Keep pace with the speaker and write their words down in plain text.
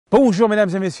Bonjour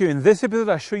mesdames et messieurs, in this episode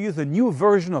I show you the new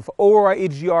version of Aurora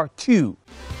HDR 2.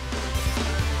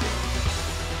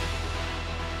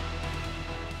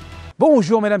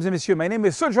 Bonjour mesdames et messieurs, my name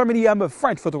is Serge Ramedy. I'm a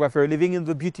French photographer living in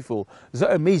the beautiful,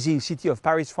 the amazing city of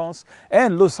Paris, France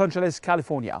and Los Angeles,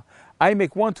 California. I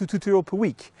make 1 to 2 tutorials per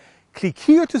week. Click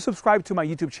here to subscribe to my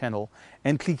YouTube channel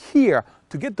and click here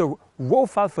to get the raw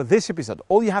file for this episode.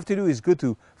 All you have to do is go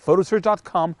to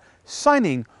photosearch.com, sign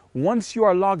in. Once you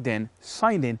are logged in,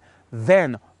 signed in,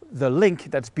 then the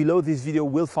link that's below this video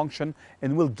will function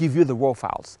and will give you the raw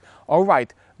files. All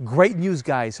right, great news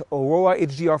guys. Aurora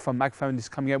HDR from McFarlane is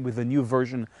coming up with a new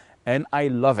version and I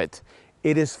love it.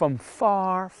 It is from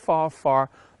far, far, far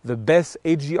the best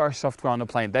HDR software on the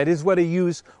planet. That is what I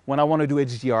use when I want to do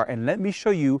HDR. And let me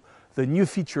show you the new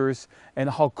features and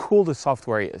how cool the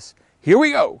software is. Here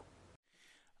we go.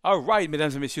 All right,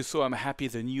 mesdames et messieurs, so I'm happy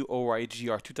the new Aurora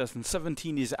HDR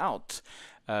 2017 is out.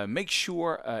 Make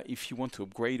sure if you want to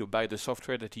upgrade or buy the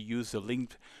software that you use the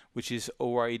link, which is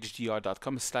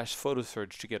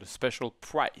aurorhdr.com/photosearch to get a special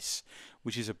price,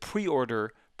 which is a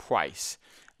pre-order price.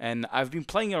 And I've been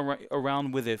playing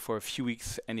around with it for a few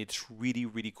weeks and it's really,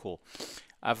 really cool.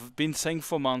 I've been saying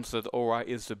for months that Aurora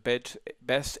is the best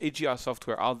HDR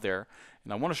software out there.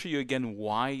 And I want to show you again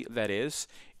why that is.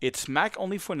 It's Mac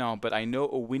only for now, but I know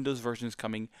a Windows version is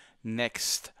coming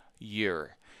next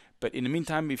year. But in the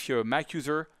meantime, if you're a Mac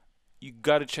user, you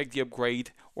got to check the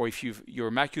upgrade. Or if you're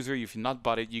a Mac user, if you've not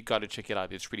bought it, you got to check it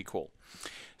out. It's really cool.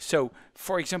 So,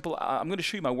 for example, I'm going to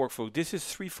show you my workflow. This is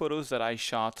 3 photos that I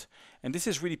shot, and this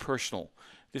is really personal.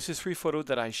 This is 3 photos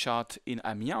that I shot in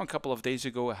Amiens a couple of days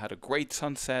ago. I had a great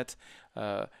sunset.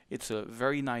 It's a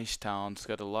very nice town. It's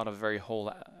got a lot of very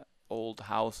old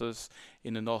houses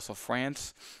in the north of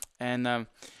France. And I'm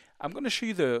going to show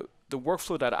you the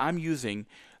workflow that I'm using.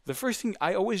 The first thing,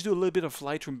 I always do a little bit of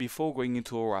Lightroom before going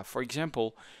into Aurora. For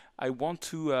example, I want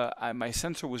to, my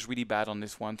sensor was really bad on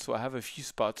this one, so I have a few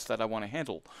spots that I want to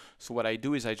handle. So what I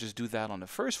do is I just do that on the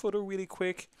first photo really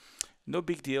quick. No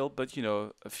big deal, but you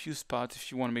know, a few spots.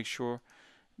 If you want to make sure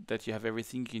that you have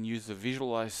everything, you can use the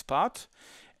visualize spot.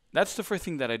 That's the first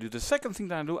thing that I do. The second thing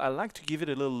that I do, I like to give it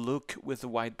a little look with the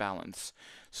white balance.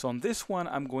 So on this one,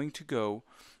 I'm going to go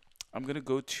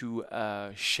to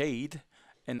shade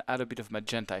and add a bit of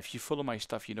magenta. If you follow my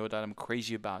stuff, you know that I'm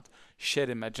crazy about shade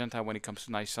and magenta when it comes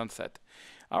to nice sunset.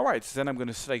 All right, so then I'm going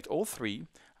to select all 3.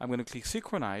 I'm going to click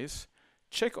synchronize,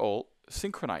 check all,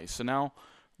 synchronize. So now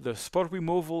the spot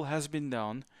removal has been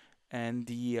done, and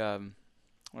the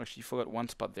actually forgot one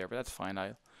spot there, but that's fine.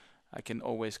 I can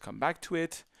always come back to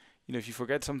it. You know, if you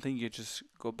forget something, you just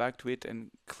go back to it and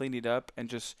clean it up, and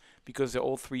just because they're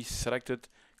all 3 selected,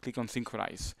 click on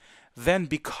synchronize. Then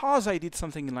because I did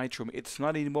something in Lightroom, it's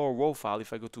not anymore a raw file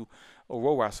if I go to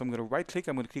Aurora. So I'm going to right click,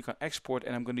 I'm going to click on export,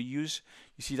 and I'm going to use,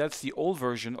 you see that's the old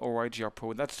version, Aurora HDR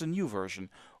Pro. That's the new version,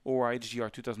 Aurora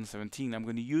HDR 2017. I'm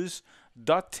going to use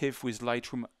 .tiff with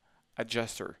Lightroom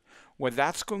adjuster. What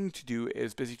that's going to do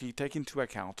is basically take into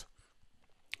account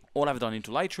all I've done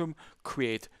into Lightroom,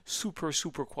 create super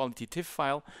quality TIFF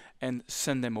file, and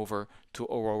send them over to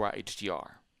Aurora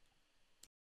HDR.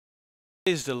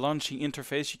 This is the launching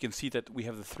interface. You can see that we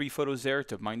have the 3 photos there,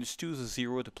 the -2, the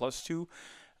 0, the +2.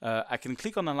 I can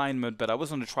click on alignment, but I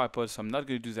was on a tripod, so I'm not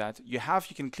going to do that. You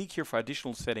can click here for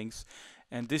additional settings,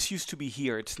 and this used to be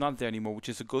here. It's not there anymore, which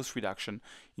is a ghost reduction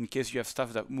in case you have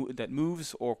stuff that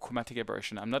moves or chromatic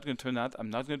aberration. I'm not going to turn that. I'm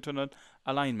not going to turn on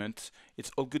alignment. It's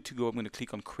all good to go. I'm going to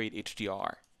click on Create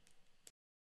HDR.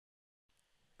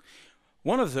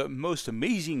 One of the most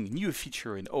amazing new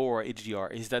feature in Aurora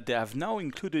HDR is that they have now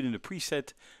included in the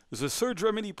preset the Serge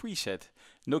Ramedy preset.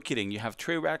 No kidding, you have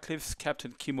Trey Ratcliffe's,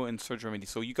 Captain Kimo, and Serge Ramedy.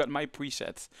 So you got my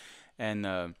presets, and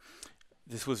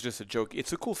this was just a joke.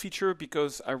 It's a cool feature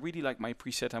because I really like my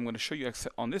preset. I'm going to show you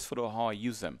on this photo how I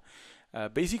use them.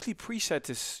 Basically, preset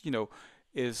is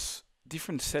is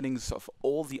different settings of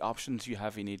all the options you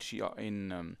have in HDR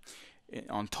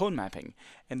on tone mapping.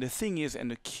 And the thing is, and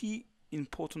the key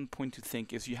important point to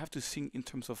think is you have to think in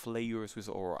terms of layers with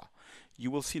Aurora. You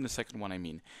will see in the second one I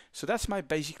mean. So that's my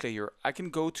basic layer. I can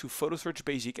go to PhotoSearch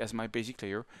Basic as my basic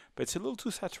layer, but it's a little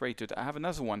too saturated. I have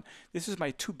another one. This is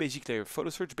my 2 basic layers,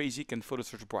 PhotoSearch Basic and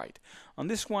PhotoSearch Bright. On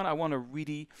this one I want a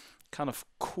really kind of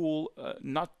cool,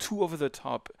 not too over the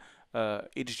top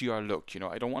HDR look. You know,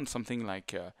 I don't want something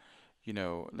like you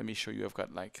know, let me show you. I've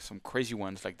got like some crazy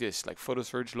ones like this, like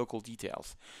PhotoSearch local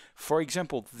details. For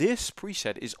example, this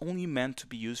preset is only meant to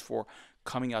be used for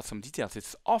coming out some details.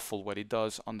 It's awful what it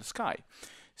does on the sky.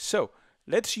 So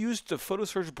let's use the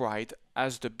PhotoSearch Bright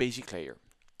as the basic layer.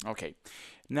 Okay.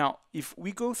 Now, if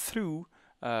we go through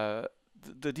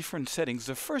the different settings.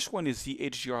 The first one is the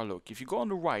HDR look. If you go on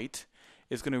the right,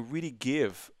 it's going to really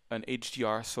give an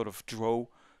HDR sort of draw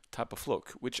type of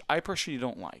look, which I personally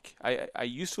don't like. I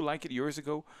used to like it years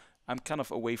ago. I'm kind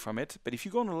of away from it. But if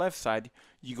you go on the left side,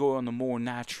 you go on the more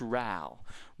natural,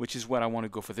 which is what I want to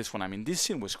go for this one. I mean, this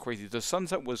scene was crazy. The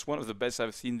sunset was one of the best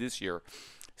I've seen this year.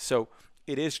 So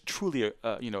it is truly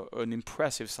an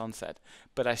impressive sunset,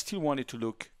 but I still want it to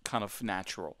look kind of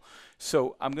natural.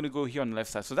 So I'm going to go here on the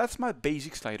left side. So that's my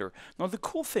basic slider. Now the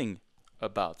cool thing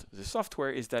about the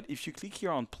software is that if you click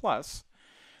here on plus,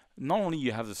 not only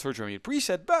you have the surgery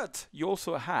preset, but you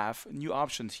also have new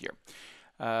options here.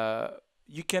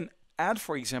 You can add,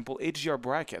 for example, HDR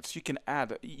brackets. You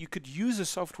could use the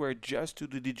software just to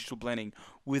do digital blending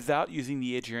without using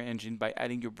the HDR engine by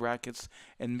adding your brackets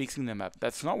and mixing them up.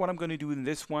 That's not what I'm going to do in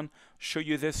this one. Show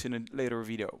you this in a later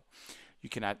video. You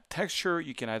can add texture.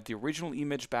 You can add the original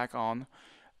image back on.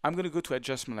 I'm going to go to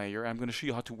adjustment layer. I'm going to show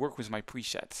you how to work with my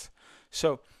presets.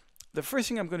 So the first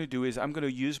thing I'm going to do is I'm going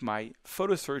to use my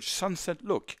photo search sunset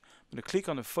look. I'm going to click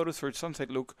on the photo search sunset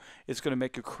look. It's going to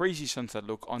make a crazy sunset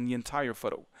look on the entire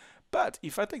photo. But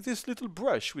if I take this little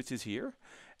brush, which is here,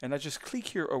 and I just click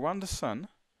here around the sun,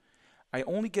 I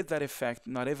only get that effect,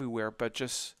 not everywhere, but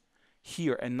just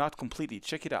here and not completely.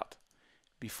 Check it out.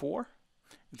 Before,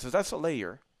 and so that's a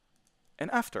layer,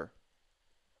 and after.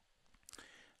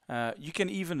 You can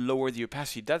even lower the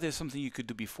opacity. That is something you could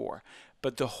do before.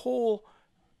 But the whole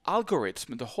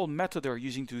algorithm, the whole method they're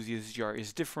using to the HDR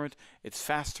is different. It's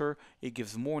faster. It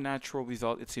gives more natural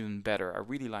result. It's even better. I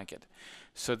really like it.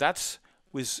 So that's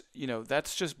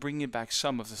that's just bringing back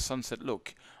some of the sunset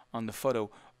look on the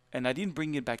photo, and I didn't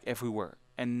bring it back everywhere,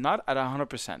 and not at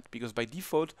 100%, because by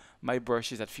default my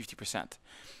brush is at 50%.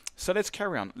 So let's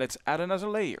carry on. Let's add another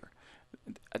layer,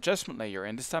 adjustment layer,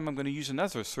 and this time I'm going to use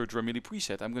another Surge Remedy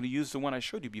preset. I'm going to use the one I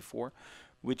showed you before,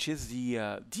 which is the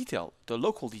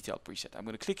local detail preset. I'm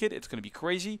going to click it. It's going to be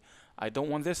crazy. I don't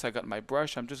want this. I got my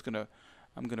brush. I'm going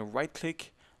to right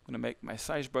click. I'm going to make my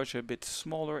size brush a bit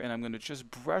smaller, and I'm going to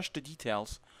just brush the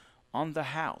details on the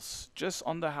house. Just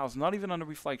on the house, not even on the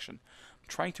reflection. I'm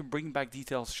trying to bring back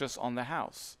details just on the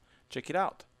house. Check it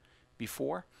out.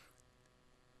 Before,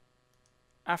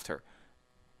 after.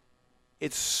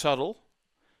 It's subtle.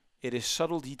 It is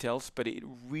subtle details, but it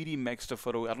really makes the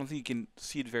photo. I don't think you can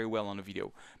see it very well on the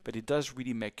video, but it does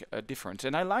really make a difference.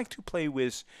 And I like to play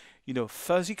with,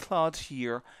 fuzzy clouds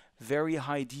here, very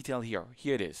high detail here.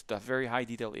 Here it is. That very high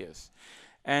detail is.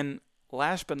 And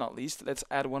last but not least, let's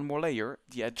add one more layer,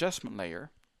 the adjustment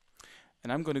layer.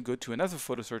 And I'm going to go to another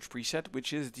photo search preset,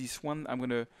 which is this one.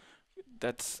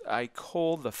 I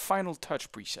call the Final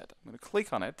Touch preset. I'm going to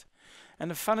click on it. And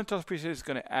the Final Touch preset is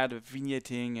going to add a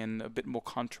vignetting and a bit more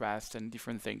contrast and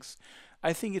different things.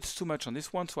 I think it's too much on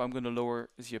this one, so I'm going to lower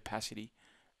the opacity,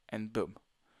 and boom.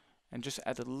 And just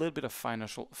add a little bit of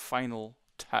final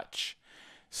touch.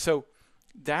 So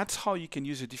that's how you can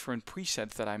use the different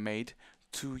presets that I made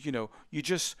to, you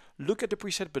just look at the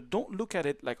preset, but don't look at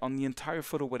it like on the entire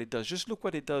photo what it does. Just look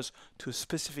what it does to a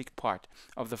specific part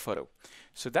of the photo.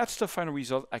 So that's the final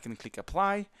result. I can click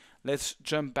apply. Let's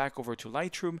jump back over to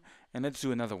Lightroom and let's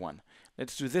do another one.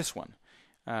 Let's do this one.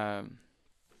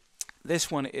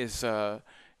 This one is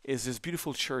this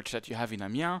beautiful church that you have in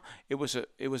Amiens. It was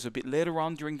a bit later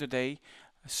on during the day.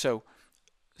 So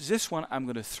this one I'm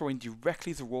going to throw in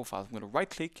directly the raw file. I'm going to right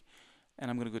click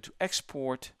and I'm going to go to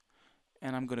export,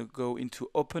 and I'm going to go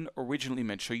into open original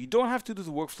image. So you don't have to do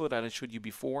the workflow that I showed you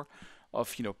before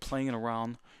of playing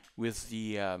around with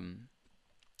the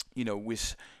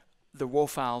with the raw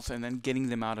files and then getting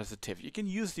them out as a TIFF. You can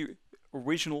use the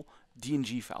original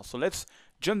DNG file. So let's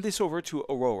jump this over to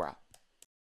Aurora.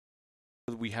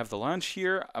 We have the launch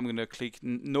here. I'm going to click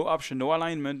no option, no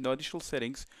alignment, no additional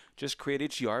settings, just create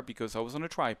HDR because I was on a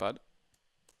tripod.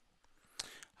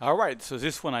 All right, so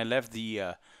this one I left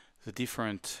the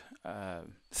different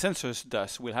sensors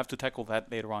dust. We'll have to tackle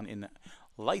that later on in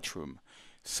Lightroom.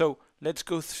 So let's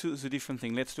go through the different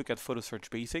thing. Let's look at Photo Search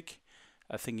Basic.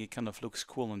 I think it kind of looks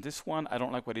cool on this one. I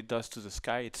don't like what it does to the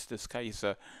sky. The sky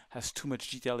has too much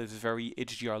detail. It's very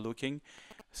HDR looking.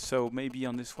 So maybe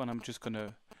on this one I'm just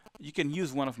gonna. You can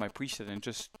use one of my presets and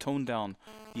just tone down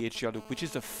the HDR look, which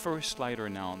is the first slider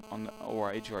now on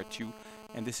Aurora HDR 2,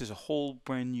 and this is a whole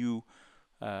brand new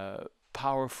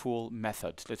powerful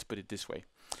method. Let's put it this way.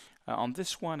 On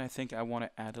this one, I think I want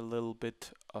to add a little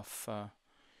bit of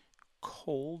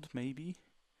cold, maybe.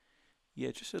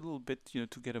 Yeah, just a little bit,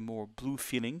 to get a more blue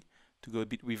feeling, to go a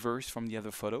bit reverse from the other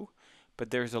photo.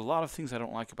 But there's a lot of things I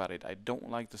don't like about it. I don't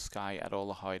like the sky at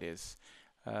all how it is.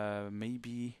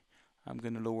 Maybe I'm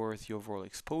going to lower the overall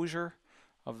exposure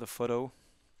of the photo.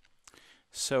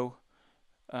 So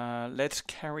let's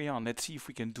carry on. Let's see if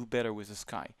we can do better with the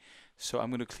sky. So I'm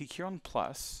going to click here on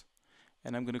plus,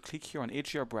 and I'm going to click here on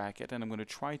HDR bracket, and I'm going to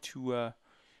try to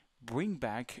bring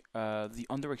back the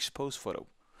underexposed photo.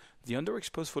 The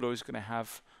underexposed photo is going to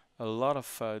have a lot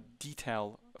of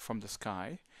detail from the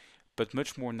sky, but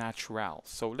much more natural.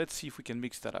 So let's see if we can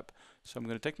mix that up. So I'm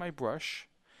going to take my brush,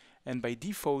 and by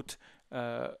default,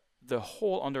 the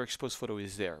whole underexposed photo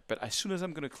is there. But as soon as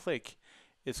I'm going to click,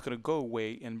 it's going to go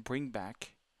away and bring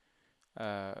back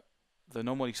the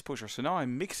normal exposure. So now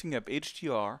I'm mixing up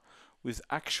HDR with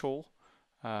actual,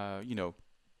 you know,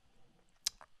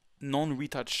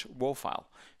 non-retouch raw file.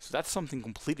 So that's something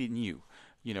completely new,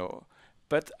 you know.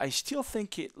 But I still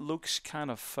think it looks kind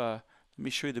of, let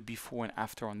me show you the before and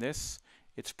after on this.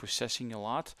 It's processing a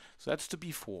lot. So that's the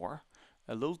before,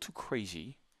 a little too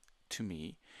crazy to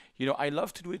me. You know, I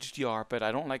love to do HDR, but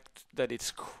I don't like that it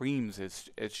screams as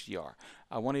HDR.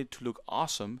 I want it to look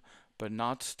awesome, but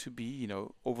not to be, you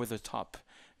know, over the top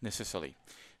necessarily.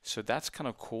 So that's kind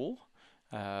of cool.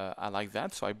 I like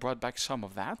that. So I brought back some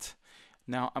of that.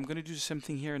 Now I'm going to do the same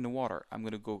thing here in the water. I'm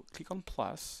going to go click on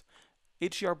plus,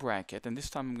 HDR bracket, and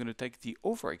this time I'm going to take the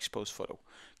overexposed photo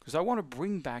because I want to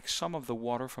bring back some of the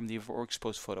water from the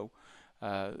overexposed photo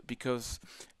because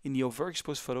in the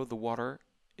overexposed photo the water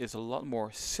is a lot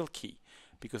more silky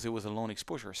because it was a long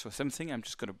exposure. So same thing, I'm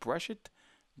just going to brush it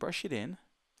in,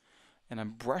 and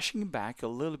I'm brushing back a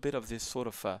little bit of this sort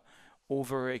of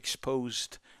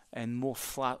overexposed and more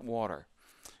flat water.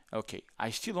 Okay, I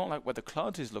still don't like what the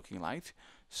clouds is looking like,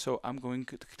 so I'm going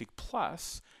to click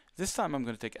plus. This time I'm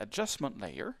going to take adjustment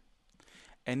layer,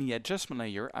 and the adjustment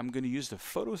layer I'm going to use the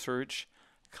photo surge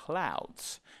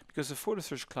clouds because the photo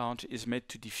surge cloud is meant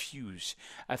to diffuse.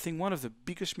 I think one of the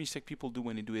biggest mistakes people do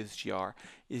when they do HDR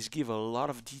is give a lot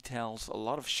of details, a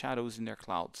lot of shadows in their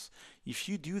clouds. If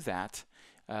you do that,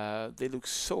 they look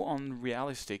so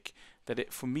unrealistic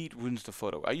that for me it ruins the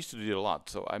photo. I used to do it a lot,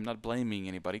 so I'm not blaming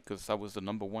anybody because I was the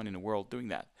 #1 in the world doing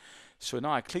that. So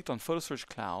now I clicked on photo surge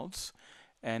clouds,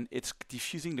 and it's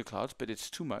diffusing the clouds, but it's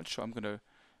too much. So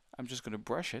I'm just gonna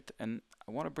brush it, and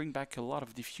I want to bring back a lot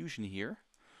of diffusion here.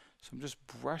 So I'm just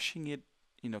brushing it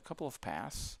in a couple of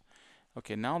passes.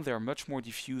 Okay, now they're much more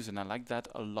diffuse, and I like that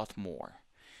a lot more.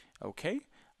 Okay,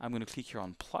 I'm gonna click here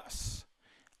on plus,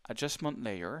 adjustment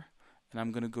layer, and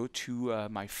I'm gonna go to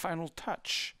my final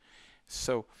touch.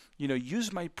 So, you know,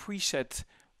 use my preset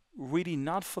really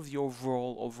not for the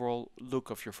overall look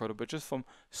of your photo, but just from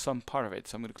some part of it.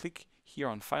 So I'm going to click here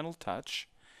on Final Touch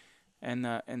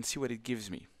and see what it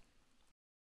gives me.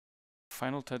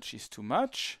 Final Touch is too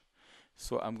much,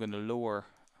 so I'm going to lower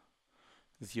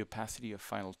the opacity of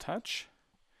Final Touch.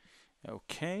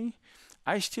 Okay,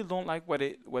 I still don't like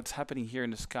what's happening here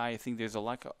in the sky. I think there's a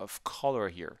lack of color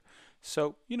here.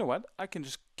 So, you know what? I can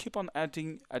just keep on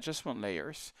adding adjustment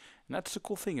layers. And that's the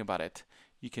cool thing about it.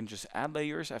 You can just add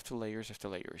layers after layers after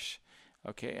layers.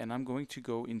 Okay, and I'm going to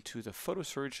go into the Photo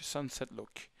Surge Sunset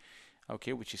Look.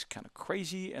 Okay, which is kind of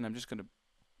crazy. And I'm just going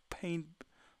to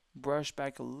brush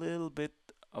back a little bit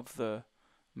of the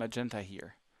magenta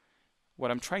here.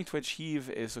 What I'm trying to achieve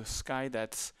is a sky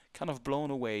that's kind of blown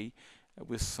away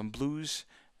with some blues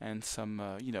and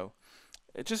some, you know,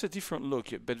 it's just a different look,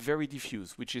 but very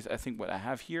diffuse, which is, I think, what I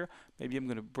have here. Maybe I'm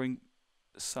going to bring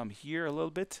some here a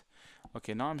little bit.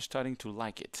 Okay, now I'm starting to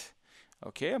like it.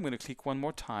 Okay, I'm going to click one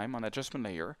more time on adjustment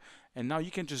layer, and now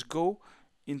you can just go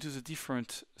into the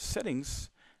different settings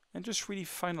and just really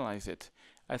finalize it.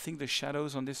 I think the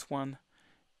shadows on this one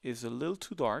is a little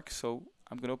too dark, so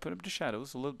I'm going to open up the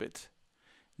shadows a little bit.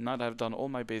 Now that I've done all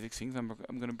my basic things, I'm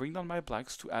going to bring down my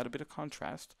blacks to add a bit of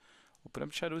contrast. Open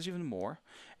up shadows even more.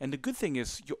 And the good thing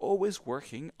is you're always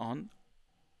working on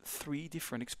 3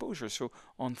 different exposures, so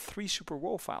on 3 super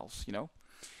raw files, you know.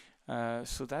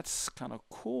 So that's kind of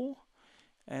cool,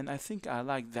 and I think I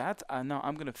like that. Now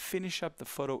I'm going to finish up the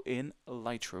photo in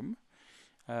Lightroom.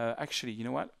 Actually, you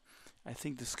know what? I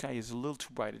think the sky is a little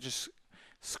too bright. It just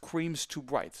screams too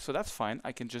bright, so that's fine.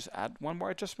 I can just add one more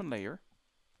adjustment layer.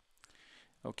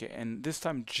 Okay, and this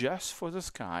time just for the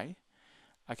sky,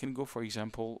 I can go, for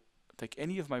example, take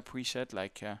any of my preset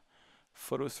like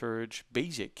Photo Surge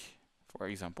Basic, for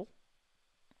example,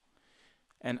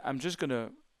 and I'm just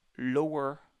gonna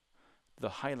lower the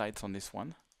highlights on this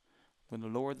one. I'm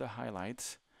gonna lower the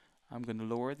highlights. I'm gonna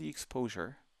lower the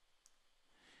exposure.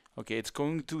 Okay, it's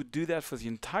going to do that for the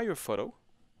entire photo,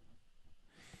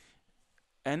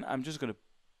 and I'm just gonna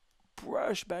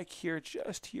brush back here,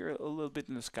 just here a little bit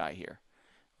in the sky here.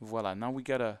 Voila, now we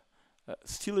got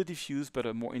still a diffuse but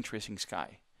a more interesting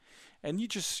sky. And you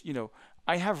just, you know,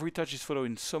 I have retouched this photo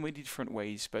in so many different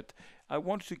ways, but I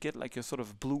wanted to get like a sort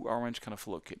of blue-orange kind of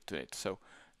look to it. So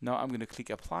Now I'm going to click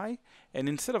apply, and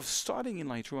instead of starting in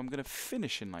Lightroom, I'm going to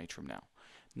finish in Lightroom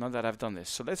now that I've done this.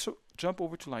 So let's jump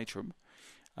over to Lightroom.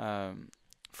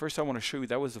 First I want to show you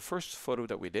that was the first photo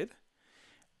that we did,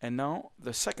 and now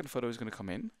the second photo is going to come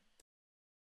in.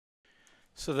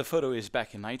 So the photo is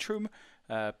back in Lightroom.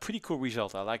 Pretty cool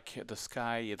result. I like the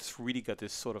sky. It's really got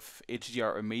this sort of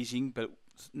HDR amazing, but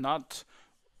not,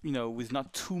 with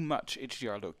not too much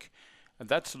HDR look. And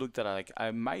that's the look that I like.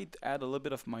 I might add a little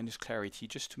bit of minus clarity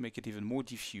just to make it even more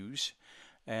diffuse.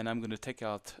 And I'm going to take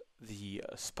out the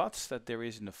spots that there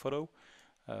is in the photo.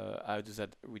 I do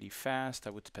that really fast. I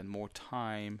would spend more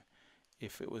time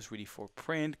if it was really for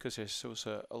print, because there's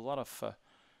also a lot of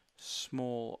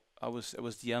small. It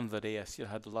was the end of the day. I still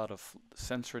had a lot of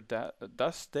sensor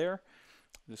dust there.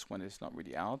 This one is not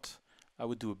really out. I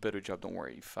would do a better job, don't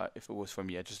worry, if it was for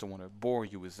me. I just don't want to bore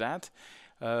you with that.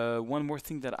 One more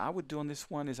thing that I would do on this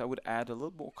one is I would add a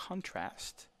little more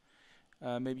contrast.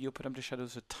 Maybe open up the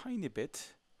shadows a tiny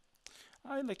bit.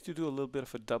 I like to do a little bit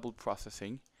of a double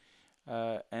processing.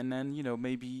 And then,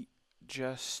 maybe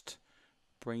just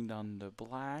bring down the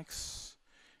blacks.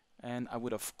 And I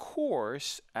would, of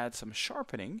course, add some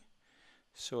sharpening.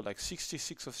 So like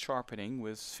 66 of sharpening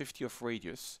with 50 of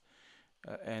radius.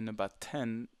 And about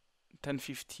 10,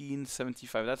 15,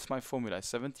 75. That's my formula.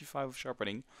 75 of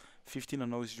sharpening, 15 on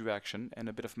noise reduction, and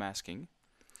a bit of masking.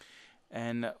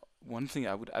 And one thing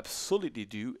I would absolutely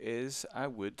do is I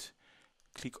would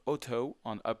click auto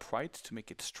on upright to make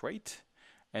it straight.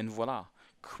 And voila,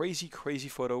 crazy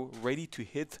photo ready to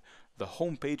hit the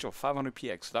home page of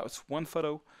 500px. So that was one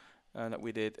photo that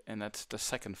we did, and that's the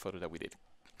second photo that we did.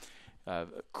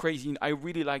 Crazy. I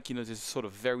really like, this sort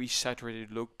of very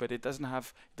saturated look, but it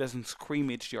doesn't scream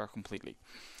HDR completely.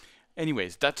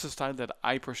 Anyways, that's a style that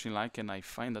I personally like, and I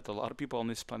find that a lot of people on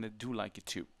this planet do like it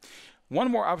too. One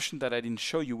more option that I didn't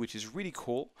show you, which is really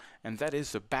cool, and that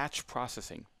is the batch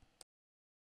processing.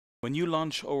 When you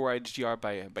launch Aurora HDR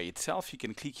by itself, you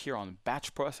can click here on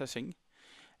batch processing,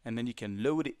 and then you can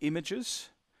load images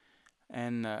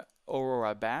and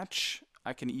Aurora batch.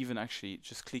 I can even actually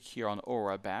just click here on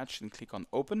Aurora batch and click on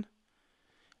open,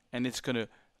 and it's going to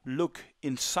look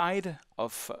inside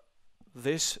of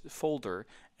this folder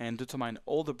and determine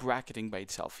all the bracketing by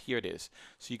itself. Here it is.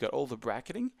 So you got all the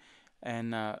bracketing,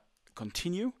 and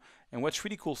continue. And what's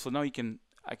really cool, so now I can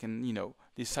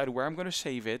decide where I'm going to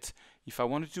save it, if I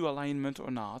want to do alignment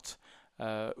or not,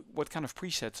 what kind of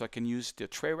presets. So I can use the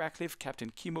Trey Ratcliffe,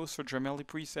 Captain Chemo, Serge Ramelli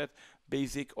preset,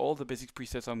 basic, all the basic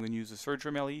presets. I'm going to use the Serge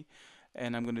Ramelli,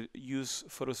 and I'm going to use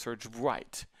Photo Surge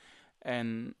Bright.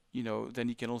 And then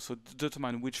you can also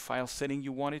determine which file setting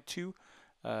you want it to.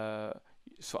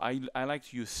 So I like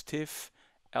to use stiff,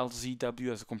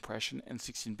 LZW as a compression, and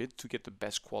 16-bit to get the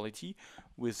best quality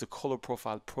with the color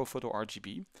profile Pro Photo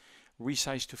RGB.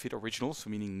 Resize to fit original, so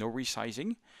meaning no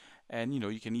resizing. And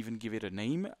you can even give it a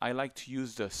name. I like to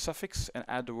use the suffix and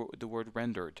add the word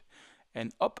rendered.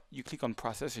 And up, you click on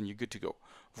process and you're good to go.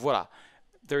 Voila.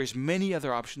 There is many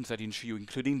other options that I didn't show you,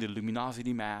 including the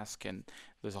luminosity mask, and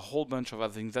there's a whole bunch of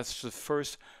other things. That's the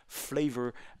first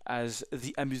flavor, as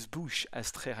the amuse-bouche,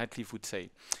 as Trey Ratcliffe would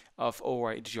say, of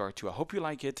Aurora HDR2. I hope you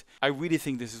like it. I really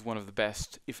think this is one of the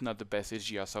best, if not the best,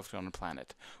 HDR software on the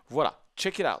planet. Voila,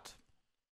 check it out.